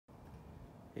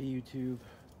Hey YouTube,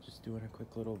 just doing a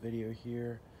quick little video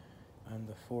here on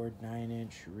the Ford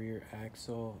 9-inch rear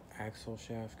axle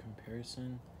shaft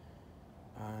comparison.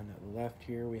 On the left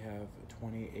here we have a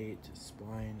 28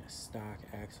 spline stock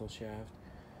axle shaft,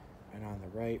 and on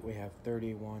the right we have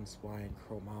 31 spline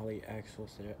chromoly axle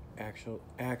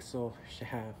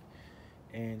shaft.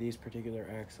 And these particular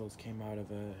axles came out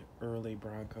of a early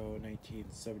Bronco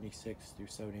 1976 through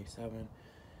 77,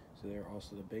 so they're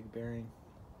also the big bearing.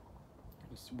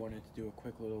 Just wanted to do a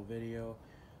quick little video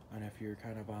on if you're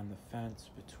kind of on the fence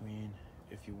between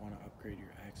if you want to upgrade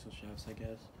your axle shafts, I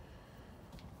guess.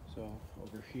 So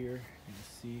over here you can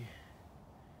see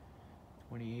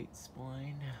 28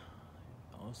 spline.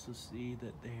 You also see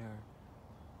that they are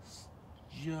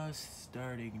just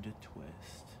starting to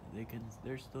twist.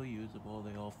 They're still usable.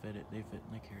 They all fit it. They fit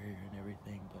in the carrier and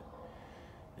everything, but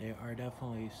they are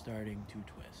definitely starting to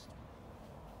twist.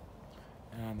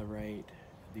 And on the right,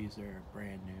 these are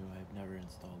brand new. I've never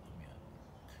installed them yet.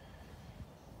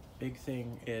 Big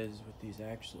thing is with these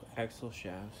axle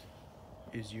shafts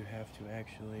is you have to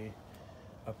actually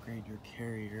upgrade your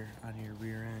carrier on your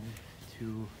rear end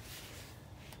to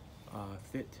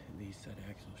fit these said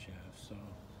axle shafts. So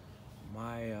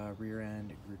my rear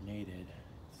end grenaded.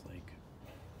 It's like,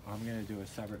 I'm gonna do a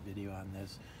separate video on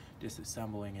this,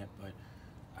 disassembling it, but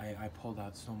I pulled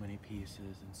out so many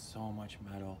pieces and so much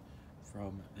metal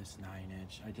from this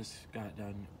 9-inch. I just got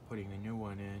done putting the new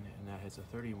one in, and that has a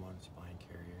 31 spline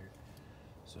carrier.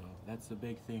 So that's the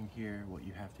big thing here, what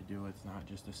you have to do. It's not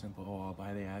just a simple, oh, I'll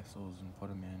buy the axles and put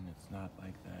them in. It's not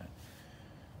like that.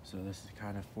 So this is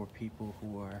kind of for people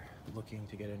who are looking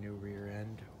to get a new rear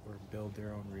end or build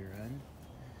their own rear end.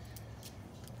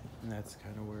 And that's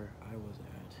kind of where I was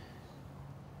at.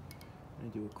 I'm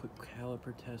gonna do a quick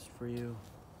caliper test for you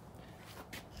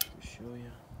to show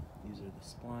you. These are the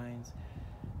splines.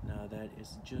 Now that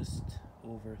is just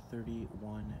over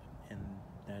 31, and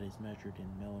that is measured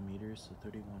in millimeters, so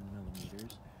 31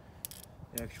 millimeters.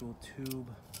 The actual tube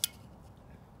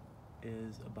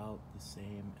is about the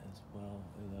same as well,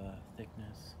 the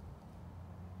thickness.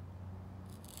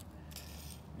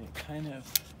 It kind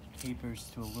of tapers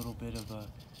to a little bit of a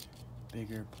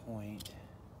bigger point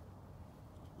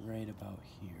right about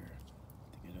here,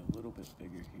 to get a little bit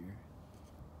bigger here.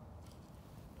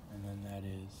 And then that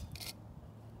is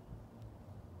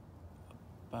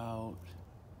about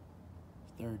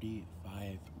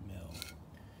 35 mil.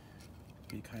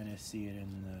 You kind of see it in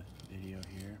the video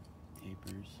here.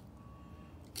 Tapers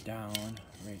down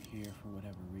right here for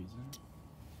whatever reason.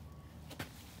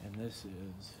 And this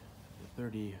is the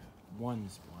 31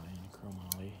 spline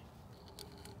chromoly.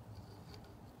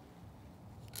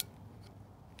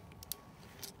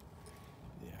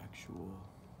 The actual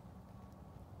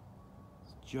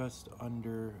just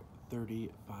under 35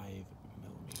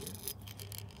 millimeters.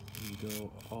 You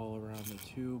go all around the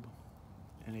tube,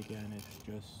 and again, it's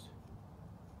just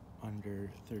under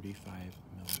 35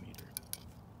 millimeter.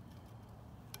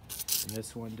 And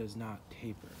this one does not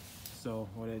taper. So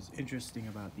what is interesting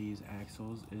about these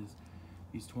axles is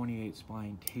these 28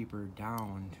 spline taper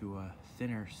down to a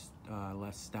thinner,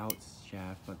 less stout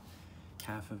shaft, but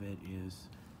half of it is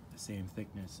the same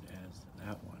thickness as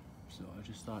that one. So I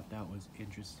just thought that was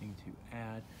interesting to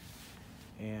add,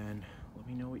 and let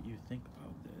me know what you think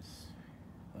about this.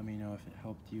 Let me know if it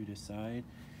helped you decide.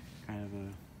 Kind of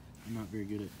I'm not very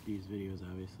good at these videos,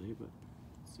 obviously, but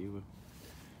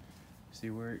see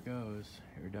where it goes.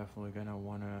 You're definitely gonna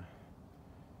wanna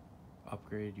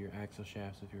upgrade your axle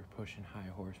shafts if you're pushing high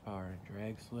horsepower and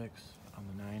drag slicks on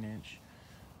the 9-inch,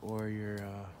 or you're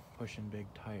pushing big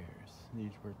tires.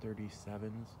 These were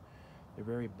 37s. They're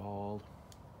very bald.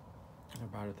 They're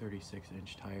about a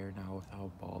 36-inch tire now with how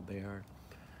bald they are,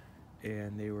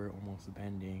 and they were almost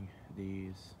bending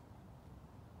these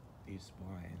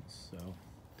splines. So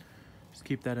just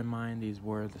keep that in mind. These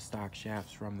were the stock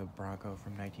shafts from the Bronco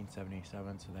from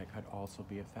 1977, so that could also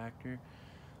be a factor.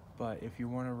 But if you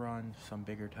want to run some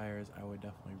bigger tires, I would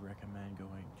definitely recommend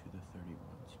going to the 31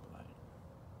 spline.